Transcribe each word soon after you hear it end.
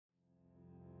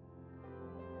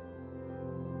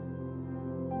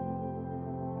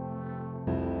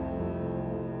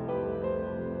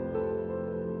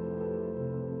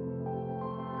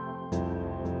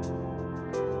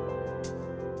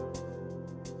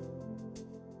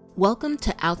Welcome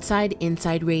to Outside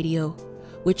Inside Radio,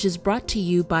 which is brought to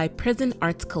you by Prison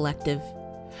Arts Collective.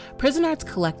 Prison Arts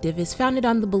Collective is founded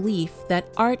on the belief that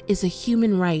art is a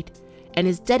human right and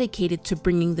is dedicated to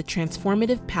bringing the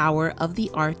transformative power of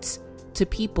the arts to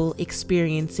people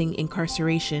experiencing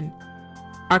incarceration.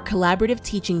 Our collaborative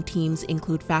teaching teams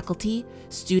include faculty,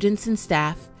 students, and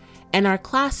staff, and our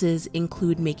classes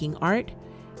include making art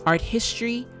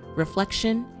history,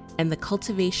 reflection, and the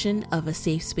cultivation of a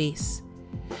safe space.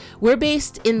 We're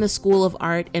based in the School of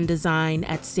Art and Design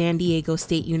at San Diego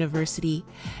State University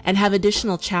and have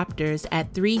additional chapters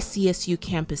at 3 CSU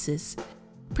campuses.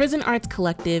 Prison Arts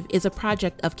Collective is a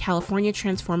project of California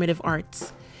Transformative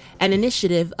Arts, an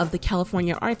initiative of the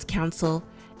California Arts Council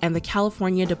and the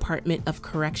California Department of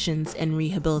Corrections and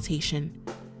Rehabilitation.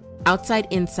 Outside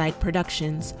Inside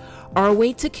Productions are a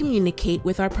way to communicate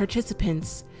with our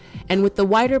participants and with the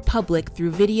wider public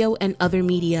through video and other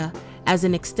media as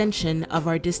an extension of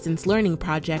our distance learning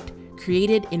project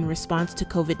created in response to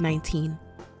COVID-19.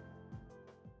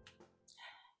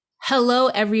 Hello,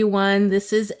 everyone.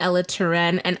 This is Ella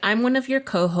Turen, and I'm one of your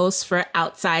co-hosts for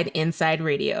Outside Inside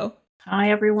Radio.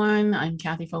 Hi, everyone. I'm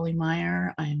Kathy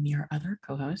Foley-Meyer. I'm your other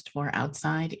co-host for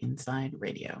Outside Inside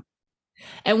Radio.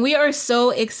 And we are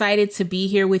so excited to be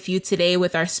here with you today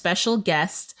with our special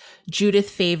guest, Judith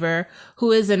Favor,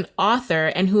 who is an author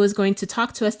and who is going to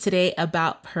talk to us today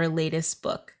about her latest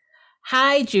book.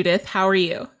 Hi, Judith. How are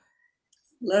you?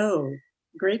 Hello.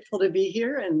 Grateful to be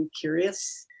here and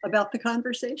curious about the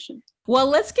conversation. Well,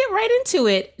 let's get right into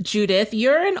it, Judith.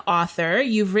 You're an author.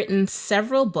 You've written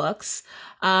several books.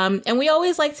 And we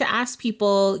always like to ask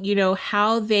people,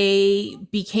 how they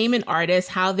became an artist,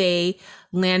 how they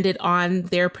landed on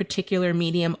their particular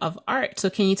medium of art. So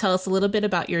can you tell us a little bit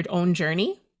about your own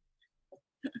journey?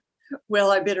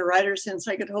 Well, I've been a writer since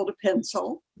I could hold a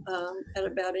pencil at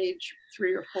about age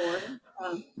 3 or 4,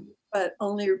 but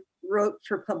only wrote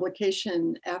for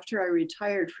publication after I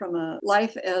retired from a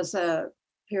life as a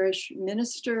parish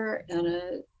minister and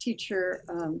a teacher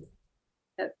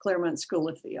at Claremont School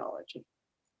of Theology.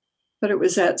 But it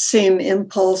was that same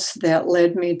impulse that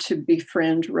led me to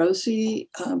befriend Rosie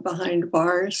behind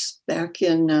bars back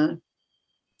in the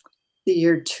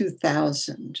year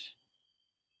 2000.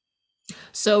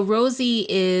 So Rosie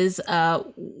is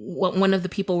one of the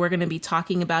people we're going to be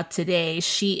talking about today.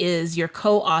 She is your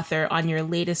co-author on your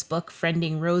latest book,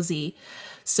 Friending Rosie.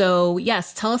 So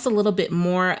yes, tell us a little bit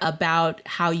more about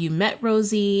how you met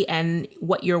Rosie and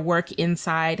what your work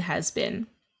inside has been.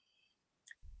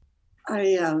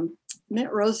 I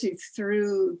met Rosie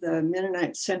through the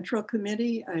Mennonite Central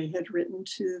Committee. I had written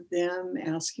to them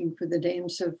asking for the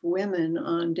names of women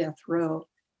on death row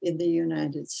in the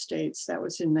United States. That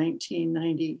was in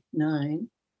 1999.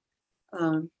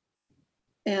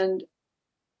 And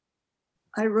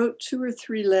I wrote 2 or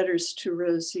 3 letters to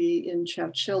Rosie in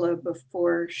Chowchilla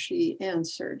before she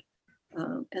answered.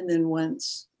 And then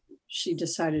once she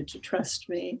decided to trust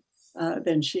me,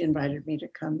 then she invited me to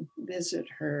come visit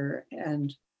her.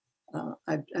 And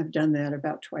I've done that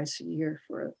about twice a year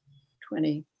for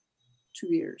 22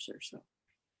 years or so.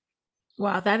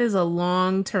 Wow, that is a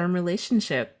long-term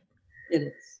relationship.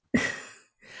 It is.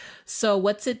 So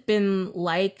what's it been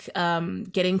like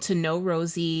getting to know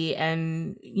Rosie?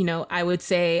 And, I would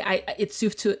say it's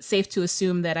safe to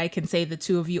assume that I can say the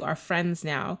two of you are friends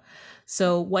now.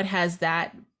 So what has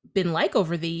that been like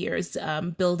over the years,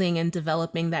 building and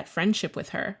developing that friendship with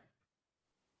her?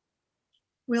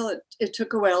 Well, it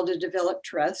took a while to develop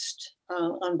trust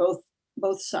on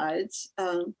both sides.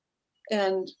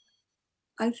 And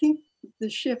I think the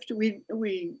shift,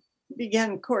 we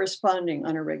began corresponding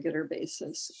on a regular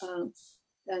basis.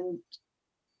 And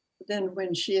then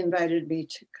when she invited me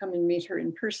to come and meet her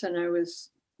in person, I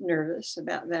was nervous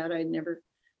about that. I'd never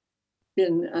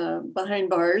been behind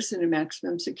bars in a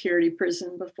maximum security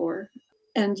prison before.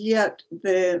 And yet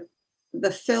the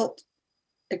felt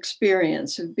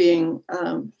experience of being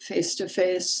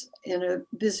face-to-face in a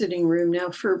visiting room. Now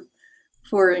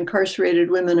for incarcerated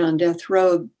women on death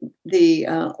row, the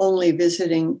only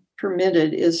visiting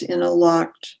permitted is in a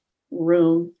locked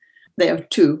room. They have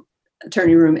 2,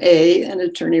 attorney room A and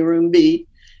attorney room B.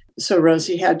 So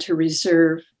Rosie had to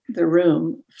reserve the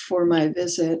room for my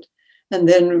visit. And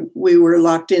then we were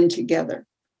locked in together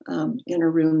in a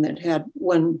room that had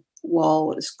one wall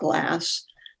was glass.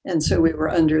 And so we were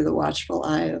under the watchful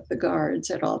eye of the guards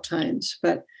at all times.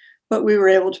 But we were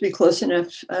able to be close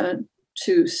enough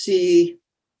to see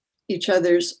each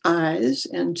other's eyes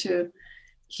and to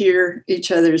hear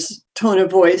each other's tone of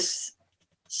voice.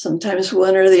 Sometimes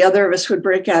one or the other of us would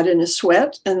break out in a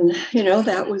sweat, and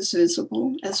that was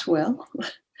visible as well.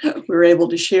 We were able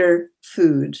to share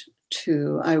food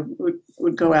I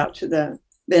would go out to the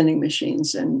vending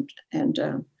machines and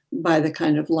buy the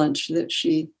kind of lunch that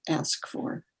she asked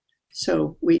for.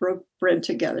 So we broke bread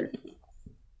together.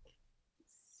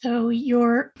 So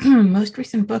your most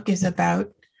recent book is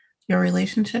about your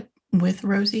relationship with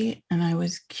Rosie, and I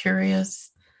was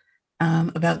curious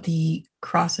about the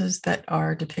crosses that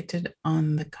are depicted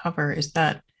on the cover. Is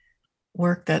that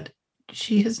work that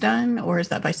she has done, or is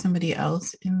that by somebody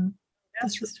else?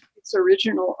 It's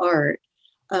original art.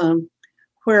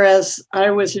 Whereas I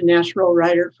was a natural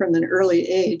writer from an early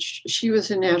age, she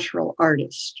was a natural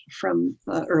artist from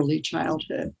early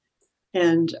childhood,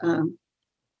 and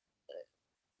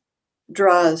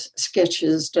draws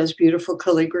sketches, does beautiful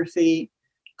calligraphy.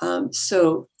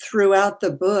 So throughout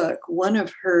the book, one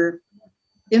of her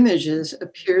images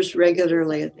appears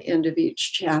regularly at the end of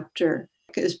each chapter.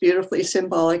 It's beautifully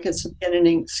symbolic. It's a pen and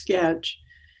ink sketch,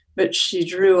 but she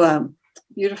drew a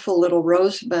beautiful little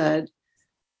rosebud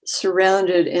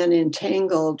surrounded and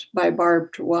entangled by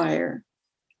barbed wire.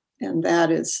 And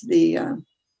that is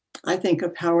I think, a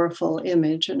powerful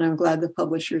image. And I'm glad the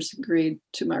publishers agreed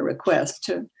to my request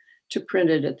to print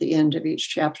it at the end of each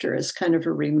chapter as kind of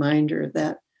a reminder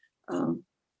that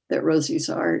that Rosie's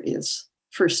art is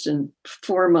first and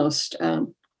foremost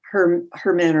her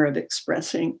manner of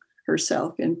expressing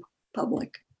herself in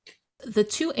public. The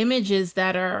two images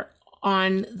that are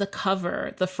on the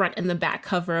cover, the front and the back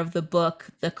cover of the book,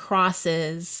 the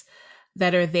crosses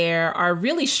that are there are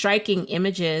really striking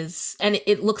images. And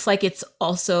it looks like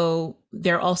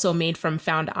they're also made from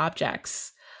found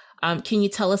objects. Can you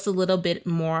tell us a little bit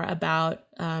more about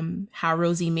how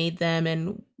Rosie made them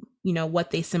and, what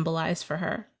they symbolize for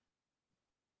her?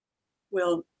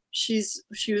 Well, she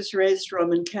was raised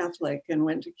Roman Catholic and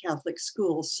went to Catholic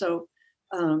school. So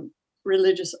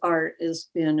religious art has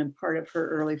been a part of her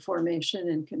early formation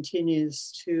and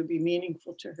continues to be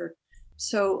meaningful to her.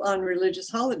 So on religious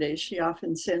holidays, she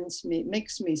often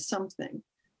makes me something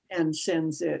and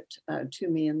sends it to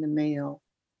me in the mail.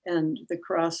 And the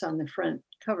cross on the front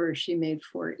cover she made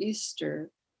for Easter.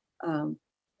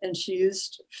 And she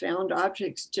used found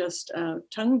objects, just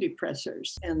tongue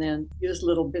depressors, and then used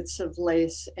little bits of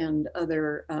lace and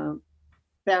other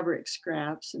fabric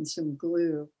scraps and some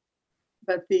glue.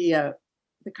 But the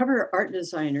cover art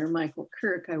designer, Michael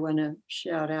Kirk, I want to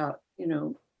shout out,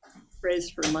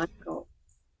 praise for Michael,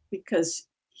 because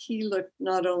he looked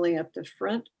not only at the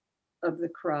front of the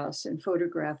cross and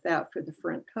photographed that for the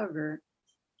front cover,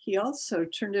 he also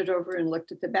turned it over and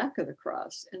looked at the back of the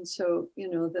cross. And so,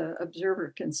 the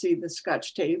observer can see the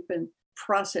Scotch tape and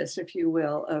process, if you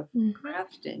will, of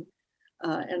crafting,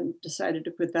 and decided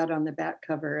to put that on the back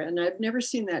cover. And I've never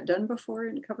seen that done before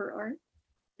in cover art.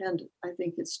 And I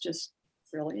think it's just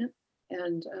brilliant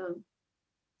and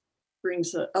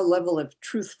brings a level of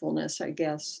truthfulness, I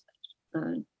guess,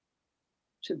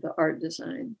 to the art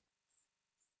design.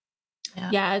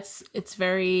 Yeah, it's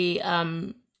very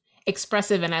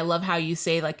expressive, and I love how you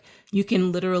say, like, you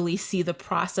can literally see the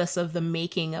process of the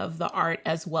making of the art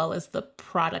as well as the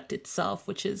product itself,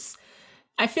 which is,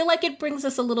 I feel like it brings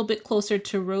us a little bit closer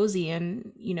to Rosie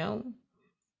and,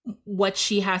 what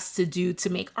she has to do to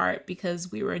make art,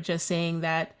 because we were just saying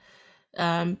that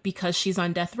because she's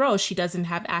on death row, she doesn't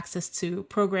have access to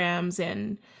programs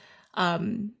and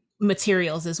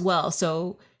materials as well.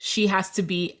 So she has to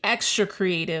be extra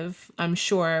creative, I'm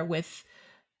sure, with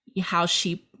how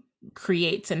she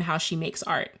creates and how she makes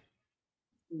art.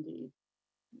 Indeed.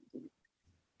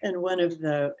 And one of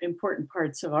the important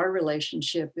parts of our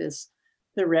relationship is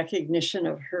the recognition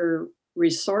of her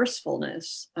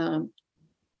resourcefulness.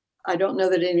 I don't know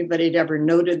that anybody had ever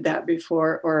noted that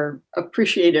before or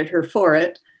appreciated her for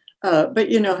it, but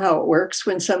you know how it works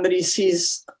when somebody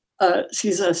sees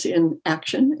us in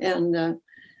action and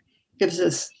gives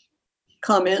us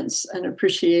comments and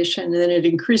appreciation, and then it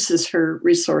increases her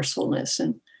resourcefulness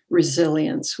and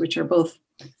resilience, which are both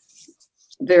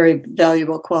very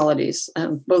valuable qualities,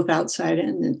 both outside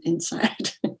and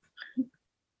inside.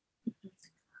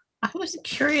 I was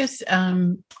curious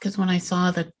because when I saw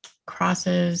the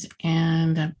crosses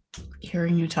and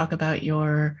hearing you talk about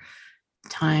your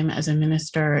time as a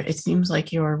minister, it seems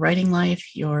like your writing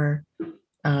life, your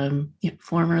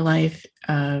former life,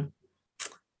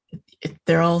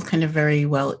 they're all kind of very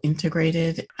well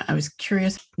integrated. I was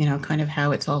curious, kind of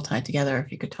how it's all tied together.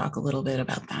 If you could talk a little bit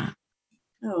about that.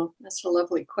 Oh, that's a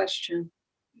lovely question.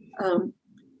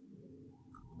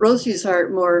 Rosie's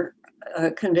art more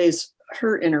conveys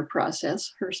her inner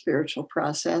process, her spiritual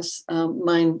process.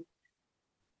 Mine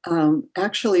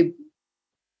actually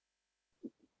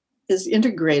is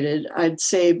integrated. I'd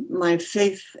say my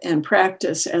faith and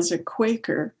practice as a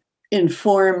Quaker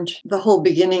informed the whole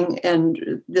beginning,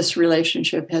 and this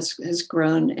relationship has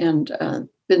grown and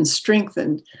been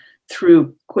strengthened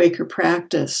through Quaker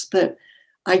practice. But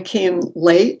I came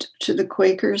late to the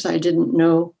Quakers. I didn't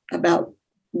know about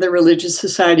the Religious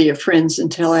Society of Friends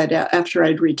until after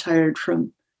I'd retired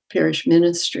from parish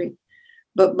ministry.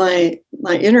 But my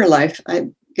inner life, I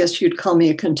guess you'd call me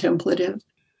a contemplative.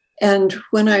 And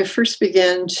when I first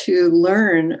began to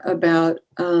learn about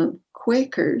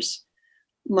Quakers,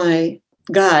 my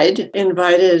guide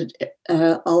invited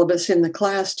all of us in the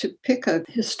class to pick a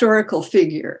historical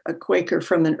figure, a Quaker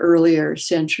from an earlier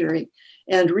century,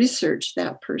 and research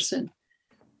that person.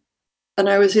 And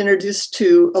I was introduced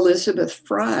to Elizabeth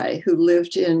Fry, who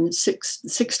lived in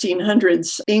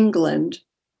 1600s England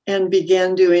and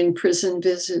began doing prison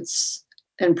visits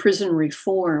and prison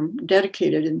reform,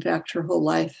 dedicated, in fact, her whole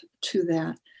life to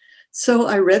that. So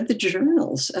I read the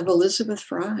journals of Elizabeth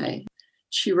Fry.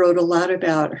 She wrote a lot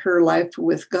about her life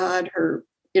with God, her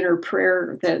inner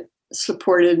prayer that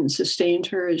supported and sustained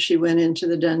her as she went into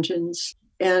the dungeons,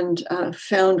 and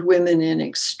found women in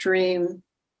extreme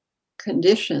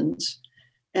conditions,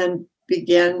 and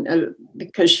began,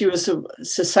 because she was a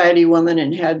society woman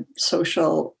and had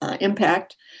social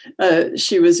impact,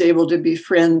 she was able to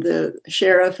befriend the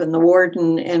sheriff and the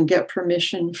warden and get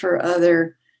permission for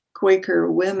other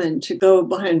Quaker women to go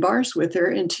behind bars with her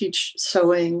and teach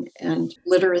sewing and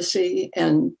literacy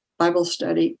and Bible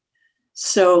study.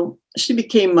 So she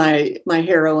became my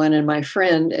heroine and my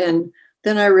friend. And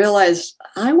then I realized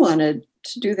I wanted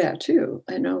to do that too.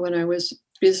 I know when I was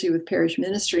busy with parish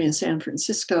ministry in San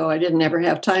Francisco, I didn't ever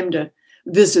have time to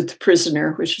visit the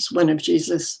prisoner, which is one of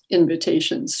Jesus'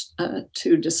 invitations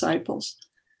to disciples.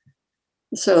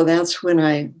 So that's when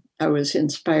I was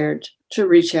inspired to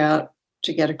reach out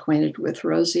to get acquainted with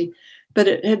Rosie. But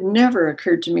it had never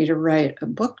occurred to me to write a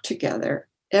book together,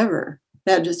 ever.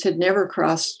 That just had never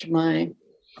crossed my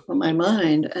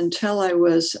mind until I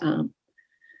was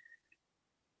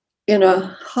in a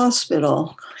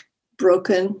hospital,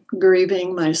 broken,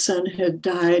 grieving. My son had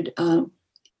died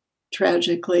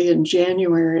tragically in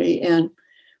January, and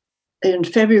in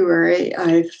February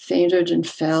I fainted and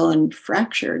fell and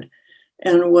fractured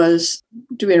and was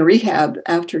doing rehab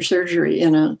after surgery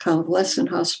in a convalescent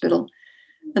hospital.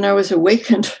 And I was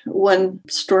awakened one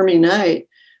stormy night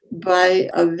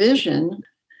by a vision.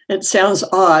 It sounds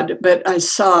odd, but I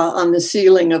saw on the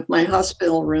ceiling of my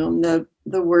hospital room the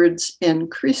words "En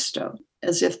Cristo,"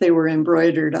 as if they were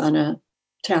embroidered on a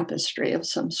tapestry of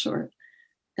some sort.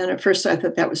 And at first I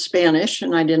thought that was Spanish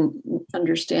and I didn't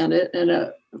understand it. And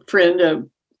a friend,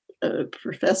 a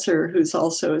professor who's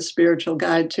also a spiritual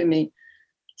guide to me,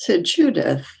 said,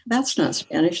 "Judith, that's not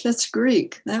Spanish, that's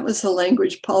Greek. That was the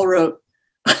language Paul wrote.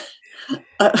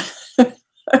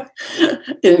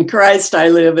 In Christ I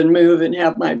live and move and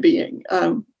have my being."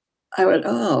 I went,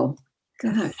 "Oh,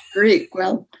 gosh, Greek.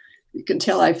 Well, you can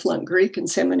tell I flunked Greek in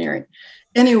seminary."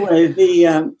 Anyway,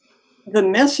 the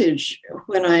message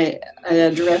when I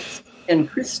addressed En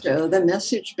Cristo, the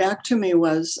message back to me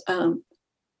was,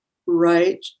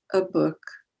 write a book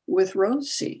with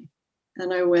Rosie.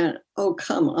 And I went, "Oh,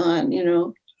 come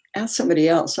on, ask somebody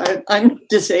else. I'm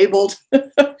disabled.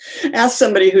 Ask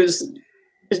somebody who's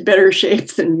in better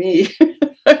shape than me."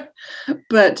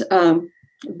 But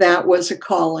that was a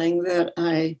calling that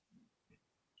I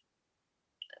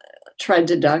tried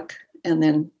to duck and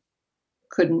then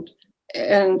couldn't.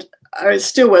 And I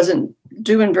still wasn't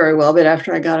doing very well. But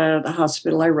after I got out of the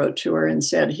hospital, I wrote to her and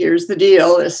said, "Here's the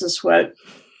deal. This is what,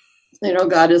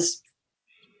 God is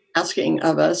asking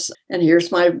of us. And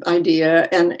here's my idea."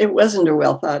 And it wasn't a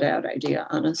well thought out idea,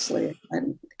 honestly.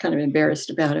 I'm kind of embarrassed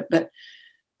about it. But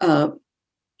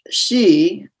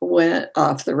she went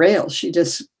off the rails. She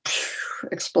just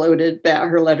exploded.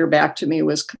 Her letter back to me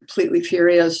was completely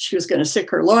furious. She was going to sick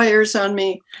her lawyers on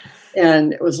me.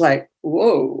 And it was like,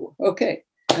 whoa, okay,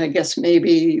 I guess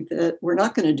maybe that we're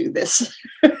not going to do this.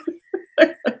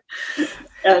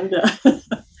 And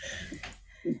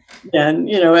then,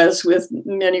 as with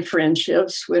many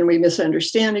friendships, when we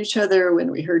misunderstand each other, when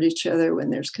we hurt each other,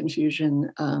 when there's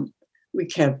confusion, we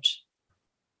kept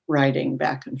writing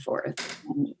back and forth.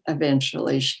 And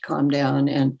eventually she calmed down,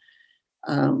 and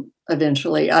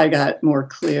eventually I got more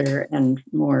clear and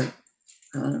more,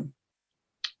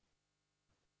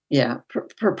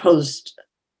 proposed.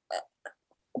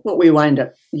 What we wind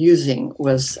up using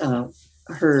was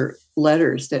her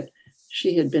letters that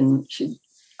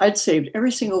I'd saved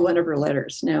every single one of her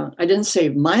letters. Now, I didn't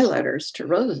save my letters to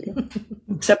Rosie,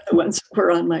 except the ones that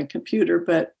were on my computer,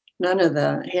 but none of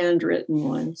the handwritten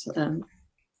ones.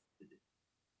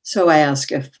 So I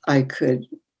asked if I could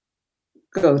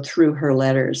go through her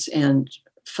letters and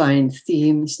find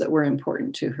themes that were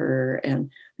important to her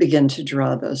and begin to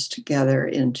draw those together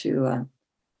into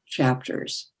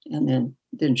chapters. And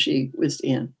then she was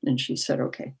in, and she said,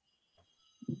 okay,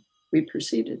 we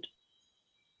proceeded.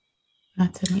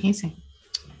 That's amazing.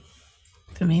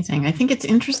 It's amazing. I think it's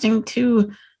interesting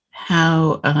too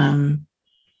how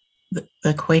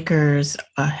the Quakers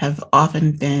have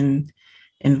often been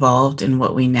involved in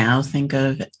what we now think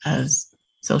of as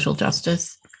social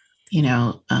justice.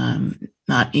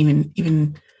 Not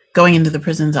even going into the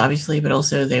prisons, obviously, but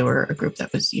also they were a group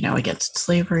that was, against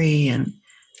slavery and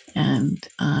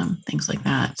things like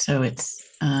that. So it's,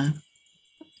 I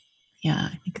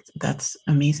think that's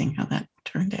amazing how that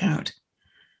turned out.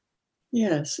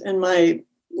 Yes, and my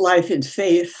life in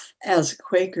faith as a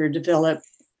Quaker developed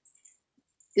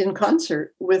in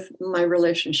concert with my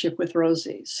relationship with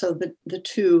Rosie. So the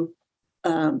two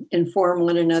inform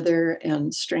one another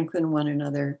and strengthen one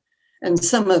another. And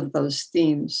some of those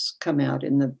themes come out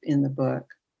in the book.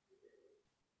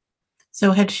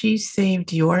 So had she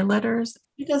saved your letters?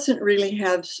 She doesn't really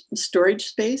have storage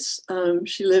space.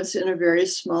 She lives in a very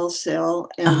small cell,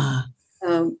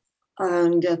 and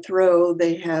on death row,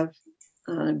 they have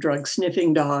drug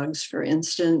sniffing dogs, for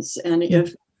instance. And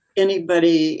if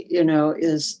anybody,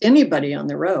 is anybody on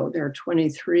the row, there are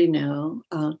 23 now.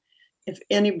 If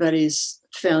anybody's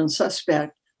found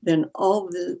suspect, then all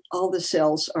the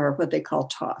cells are what they call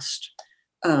tossed.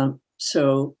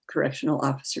 So correctional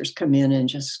officers come in and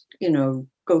just,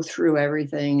 go through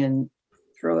everything and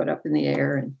throw it up in the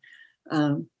air.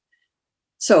 And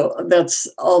so that's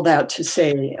all that to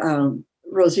say,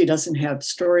 Rosie doesn't have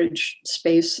storage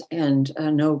space and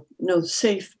no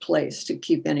safe place to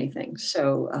keep anything.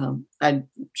 So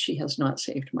she has not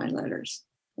saved my letters,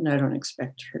 and I don't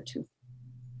expect her to.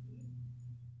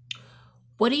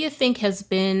 What do you think has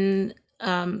been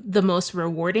the most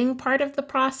rewarding part of the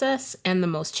process and the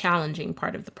most challenging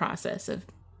part of the process of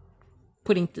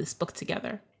putting this book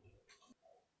together?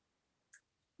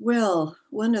 Well,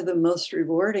 one of the most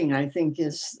rewarding, I think,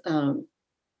 is I'm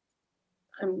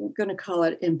going to call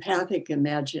it empathic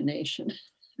imagination.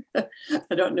 I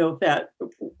don't know if that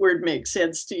word makes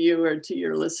sense to you or to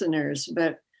your listeners,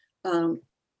 but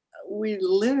we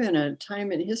live in a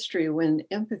time in history when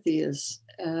empathy is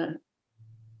an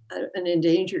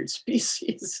endangered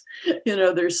species.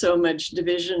 There's so much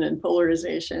division and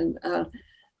polarization.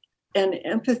 And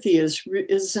empathy is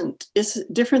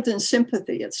different than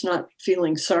sympathy. It's not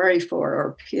feeling sorry for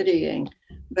or pitying,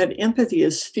 but empathy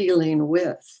is feeling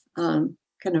with,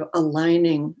 kind of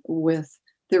aligning with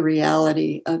the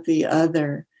reality of the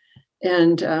other.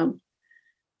 And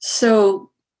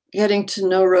so getting to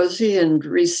know Rosie and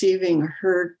receiving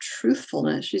her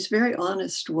truthfulness, she's a very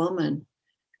honest woman,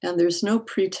 and there's no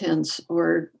pretense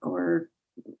or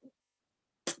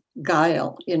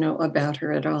guile, about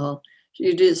her at all.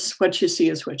 It is what you see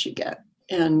is what you get.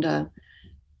 And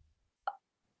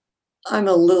I'm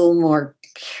a little more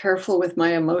careful with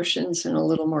my emotions and a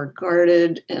little more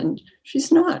guarded, and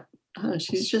she's not.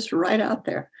 She's just right out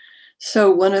there.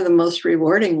 So one of the most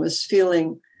rewarding was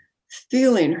feeling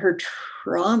her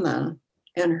trauma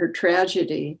and her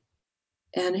tragedy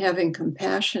and having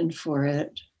compassion for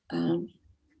it,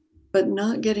 but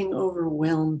not getting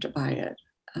overwhelmed by it.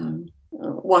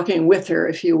 Walking with her,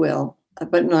 if you will,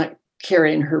 but not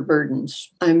carrying her burdens.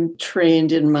 I'm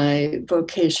trained in my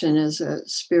vocation as a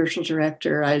spiritual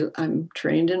director. I'm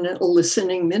trained in a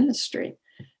listening ministry,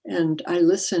 and I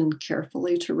listen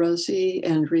carefully to Rosie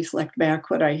and reflect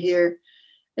back what I hear.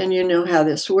 And you know how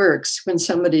this works. When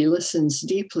somebody listens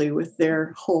deeply with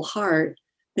their whole heart,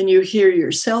 then you hear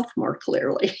yourself more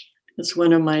clearly. As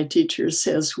one of my teachers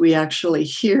says, we actually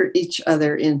hear each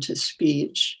other into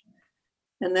speech.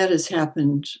 And that has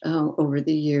happened over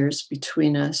the years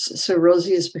between us. So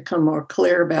Rosie has become more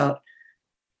clear about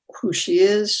who she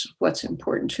is, what's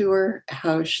important to her,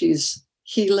 how she's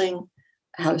healing,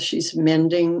 how she's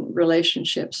mending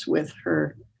relationships with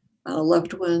her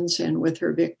loved ones and with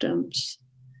her victims.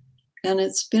 And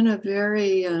it's been a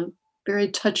very, very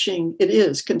touching,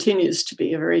 continues to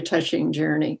be a very touching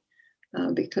journey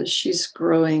because she's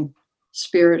growing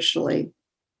spiritually,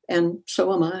 and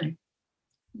so am I.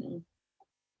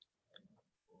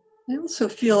 I also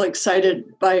feel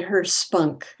excited by her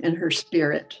spunk and her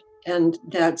spirit, and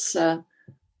that's that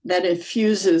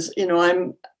infuses.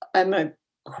 I'm a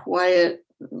quiet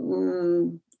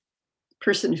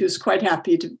person who's quite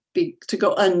happy to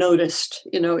go unnoticed,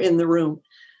 in the room,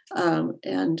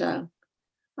 and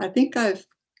I think I've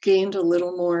gained a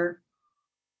little more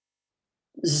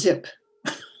zip,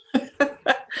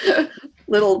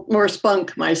 little more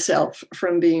spunk myself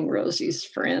from being Rosie's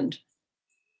friend.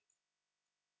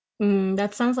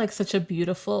 That sounds like such a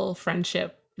beautiful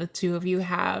friendship the two of you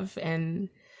have. And,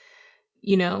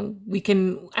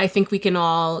 I think we can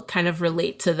all kind of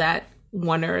relate to that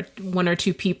one or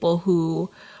two people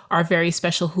who are very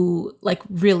special, who like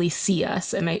really see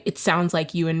us. And it sounds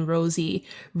like you and Rosie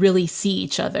really see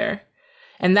each other.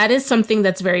 And that is something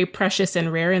that's very precious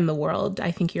and rare in the world.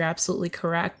 I think you're absolutely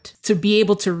correct. To be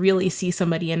able to really see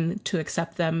somebody and to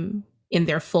accept them in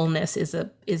their fullness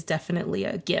is definitely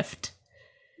a gift.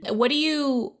 What do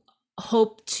you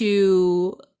hope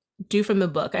to do from the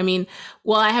book? I mean,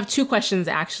 well, I have two questions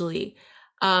actually.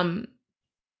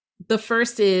 The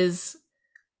first is,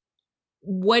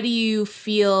 what do you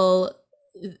feel?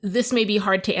 This may be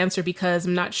hard to answer because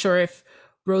I'm not sure if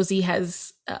Rosie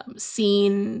has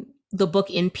seen the book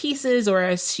in pieces, or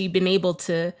has she been able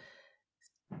to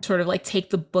sort of like take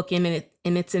the book in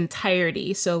its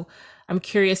entirety. So I'm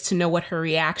curious to know what her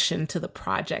reaction to the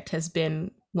project has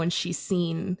been when she's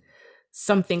seen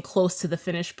something close to the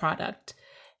finished product.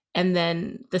 And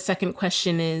then the second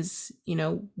question is,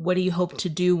 what do you hope to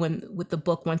do with the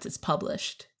book once it's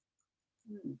published?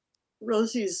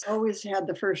 Rosie's always had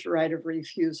the first right of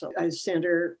refusal. I send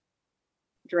her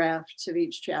drafts of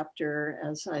each chapter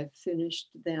as I've finished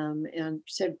them and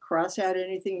said, cross out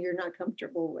anything you're not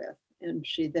comfortable with. And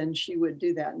she would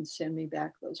do that and send me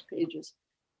back those pages.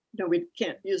 No, we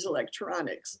can't use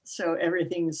electronics. So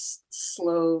everything's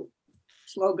slow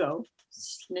go,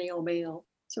 snail mail.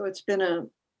 So it's been a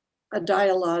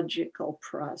dialogical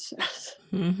process.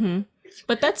 Mm-hmm.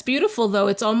 But that's beautiful, though.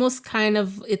 It's almost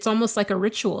like a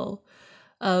ritual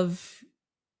of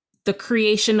the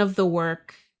creation of the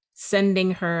work,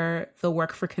 sending her the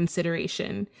work for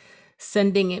consideration,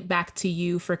 sending it back to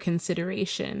you for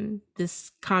consideration,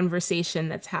 this conversation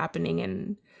that's happening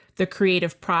and the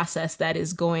creative process that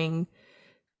is going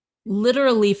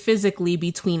literally physically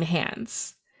between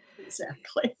hands.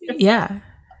 Exactly. Yeah.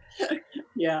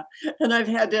 Yeah. And I've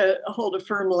had to hold a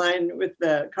firm line with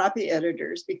the copy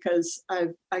editors because I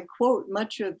quote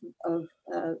much of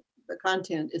the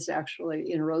content is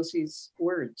actually in Rosie's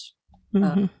words,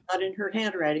 not in her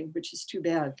handwriting, which is too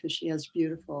bad because she has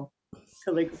beautiful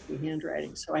calligraphy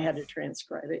handwriting. So I had to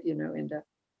transcribe it, into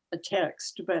a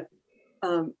text. But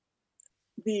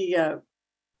the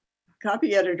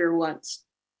copy editor wants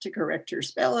to correct her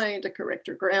spelling, to correct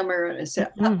her grammar. And I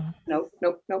said, nope.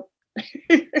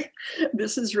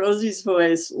 This is Rosie's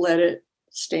voice. Let it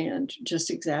stand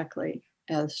just exactly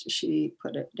as she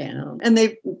put it down. And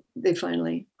they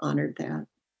finally honored that.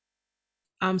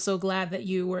 I'm so glad that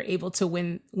you were able to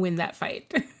win that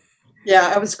fight.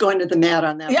 Yeah, I was going to the mat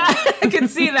on that. Yeah, I can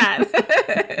see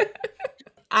that.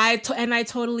 I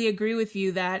totally agree with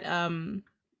you that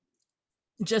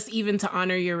just even to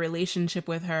honor your relationship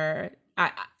with her,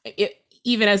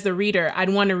 even as the reader, I'd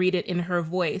want to read it in her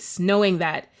voice, knowing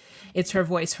that it's her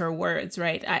voice, her words,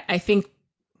 right? I think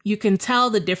you can tell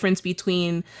the difference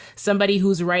between somebody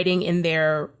who's writing in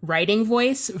their writing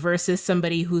voice versus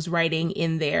somebody who's writing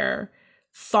in their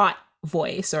thought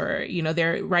voice, or,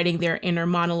 they're writing their inner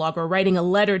monologue or writing a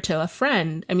letter to a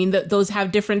friend. I mean, those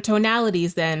have different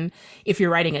tonalities than if you're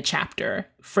writing a chapter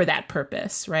for that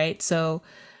purpose, right? So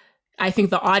I think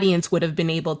the audience would have been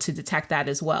able to detect that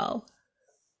as well.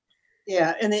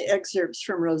 Yeah, and the excerpts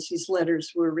from Rosie's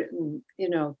letters were written,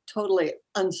 totally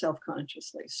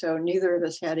unselfconsciously. So neither of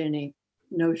us had any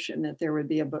notion that there would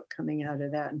be a book coming out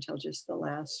of that until just the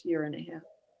last year and a half.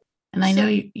 And I know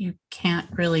you can't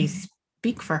really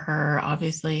speak for her,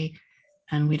 obviously,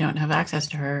 and we don't have access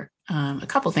to her. A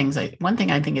couple things. One thing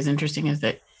I think is interesting is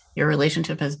that your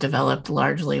relationship has developed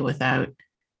largely without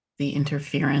the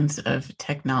interference of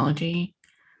technology,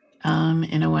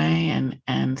 in a way,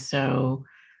 and so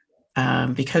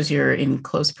because you're in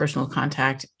close personal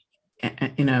contact,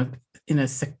 in a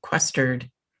sequestered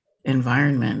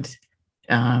environment,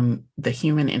 the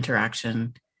human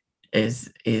interaction is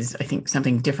I think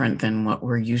something different than what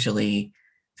we're usually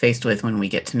faced with when we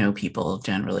get to know people.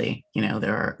 Generally,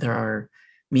 there are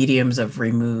mediums of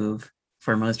remove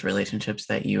for most relationships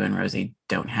that you and Rosie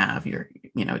don't have.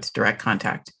 It's direct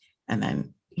contact and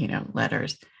then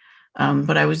letters.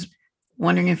 But I was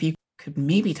wondering if you could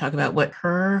maybe talk about what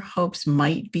her hopes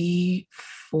might be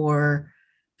for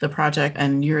the project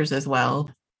and yours as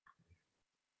well.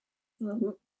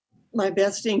 My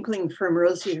best inkling from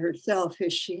Rosie herself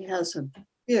is she has a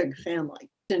big family,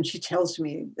 and she tells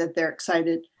me that they're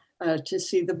excited to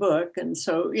see the book. And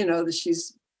so,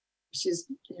 she's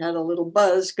had a little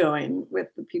buzz going with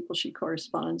the people she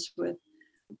corresponds with.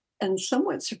 And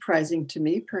somewhat surprising to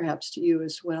me, perhaps to you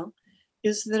as well,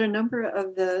 is that a number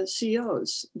of the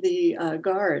COs, the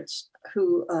guards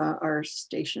who are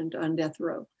stationed on death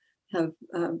row, have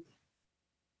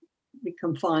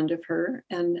become fond of her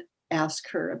and ask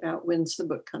her about when's the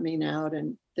book coming out,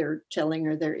 and they're telling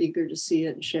her they're eager to see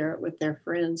it and share it with their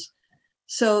friends.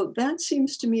 So that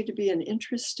seems to me to be an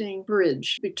interesting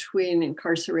bridge between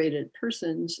incarcerated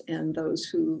persons and those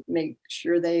who make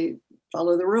sure they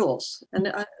follow the rules.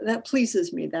 And that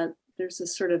pleases me, that there's a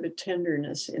sort of a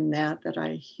tenderness in that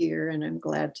I hear, and I'm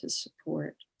glad to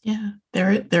support. Yeah,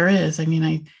 there is. I mean,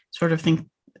 I sort of think,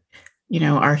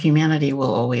 our humanity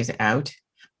will always out,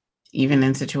 even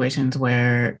in situations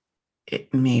where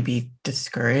it may be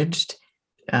discouraged.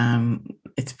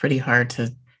 It's pretty hard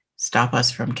to stop us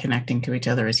from connecting to each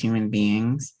other as human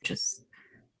beings, which is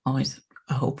always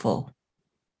a hopeful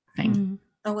thing.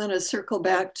 I want to circle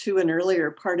back to an earlier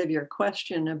part of your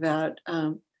question about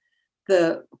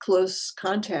the close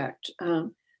contact.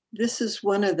 This is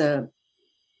one of the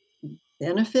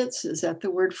benefits, is that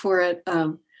the word for it,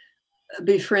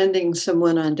 befriending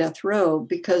someone on death row,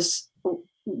 because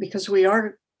we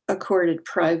are accorded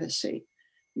privacy.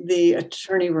 The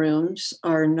attorney rooms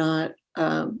are not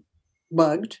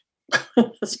bugged,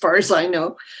 as far as I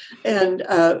know, and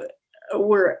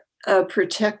we're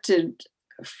protected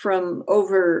from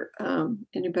over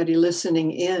anybody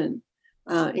listening in,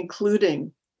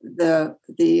 including the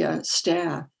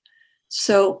staff.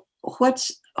 So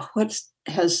what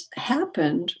has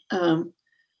happened,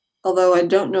 although I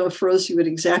don't know if Rosie would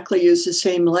exactly use the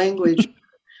same language,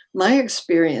 my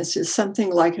experience is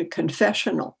something like a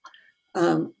confessional.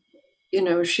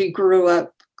 She grew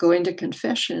up going to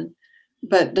confession,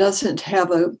 but doesn't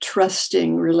have a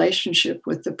trusting relationship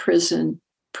with the prison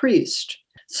priest.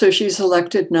 So she's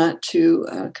elected not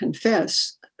to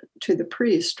confess to the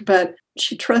priest, but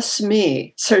she trusts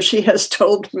me. So she has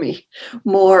told me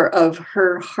more of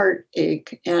her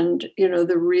heartache and,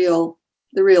 the real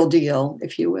deal,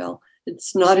 if you will.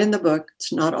 It's not in the book.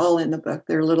 It's not all in the book.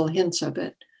 There are little hints of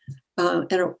it.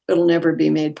 And it'll never be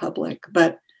made public.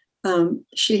 But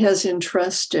she has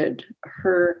entrusted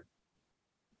her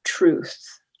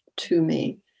truth to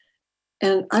me.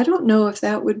 And I don't know if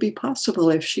that would be possible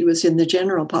if she was in the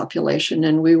general population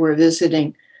and we were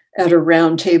visiting at a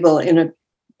round table in a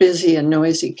busy and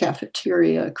noisy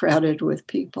cafeteria crowded with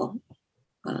people.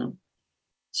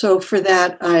 So for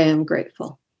that, I am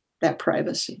grateful, that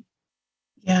privacy.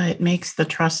 Yeah, it makes the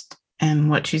trust and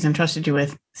what she's entrusted you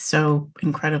with so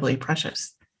incredibly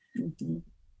precious. Mm-hmm.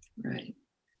 Right.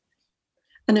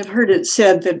 And I've heard it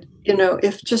said that,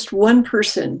 if just one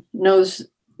person knows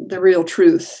the real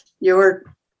truth, your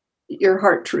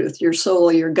heart truth, your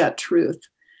soul, your gut truth,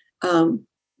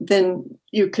 then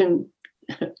you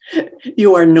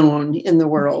are known in the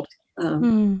world.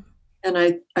 And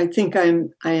I think I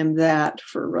am that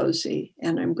for Rosie,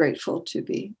 and I'm grateful to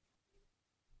be.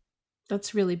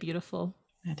 That's really beautiful.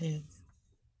 It is.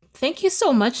 Thank you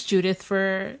so much, Judith,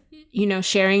 for,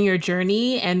 sharing your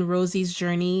journey and Rosie's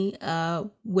journey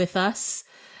with us.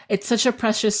 It's such a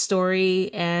precious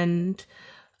story, and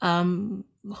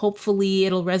hopefully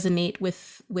it'll resonate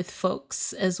with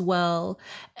folks as well.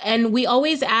 And we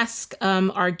always ask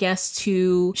our guests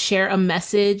to share a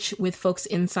message with folks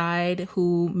inside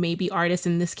who may be artists,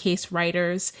 in this case,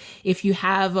 writers. If you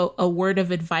have a word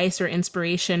of advice or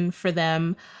inspiration for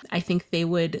them, I think they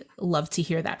would love to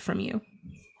hear that from you.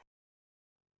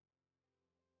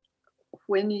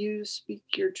 When you speak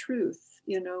your truth,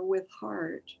 with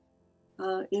heart,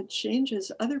 it changes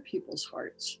other people's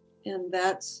hearts. And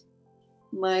that's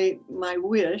my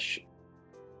wish.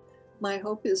 My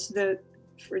hope is that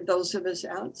for those of us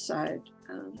outside,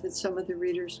 that some of the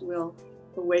readers will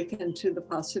awaken to the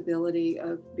possibility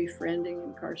of befriending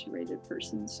incarcerated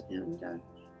persons. And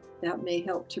that may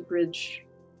help to bridge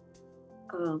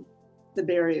the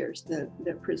barriers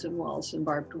that prison walls and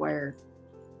barbed wire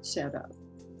set up.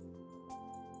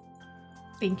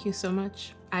 Thank you so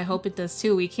much. I hope it does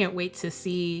too. We can't wait to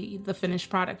see the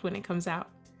finished product when it comes out.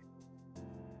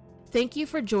 Thank you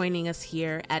for joining us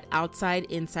here at Outside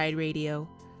Inside Radio.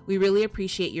 We really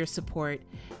appreciate your support,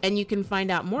 and you can find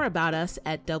out more about us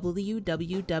at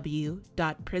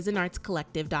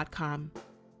www.prisonartscollective.com.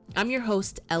 I'm your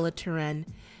host, Ella Turen.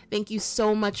 Thank you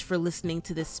so much for listening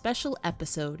to this special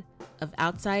episode of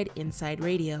Outside Inside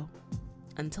Radio.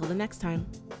 Until the next time.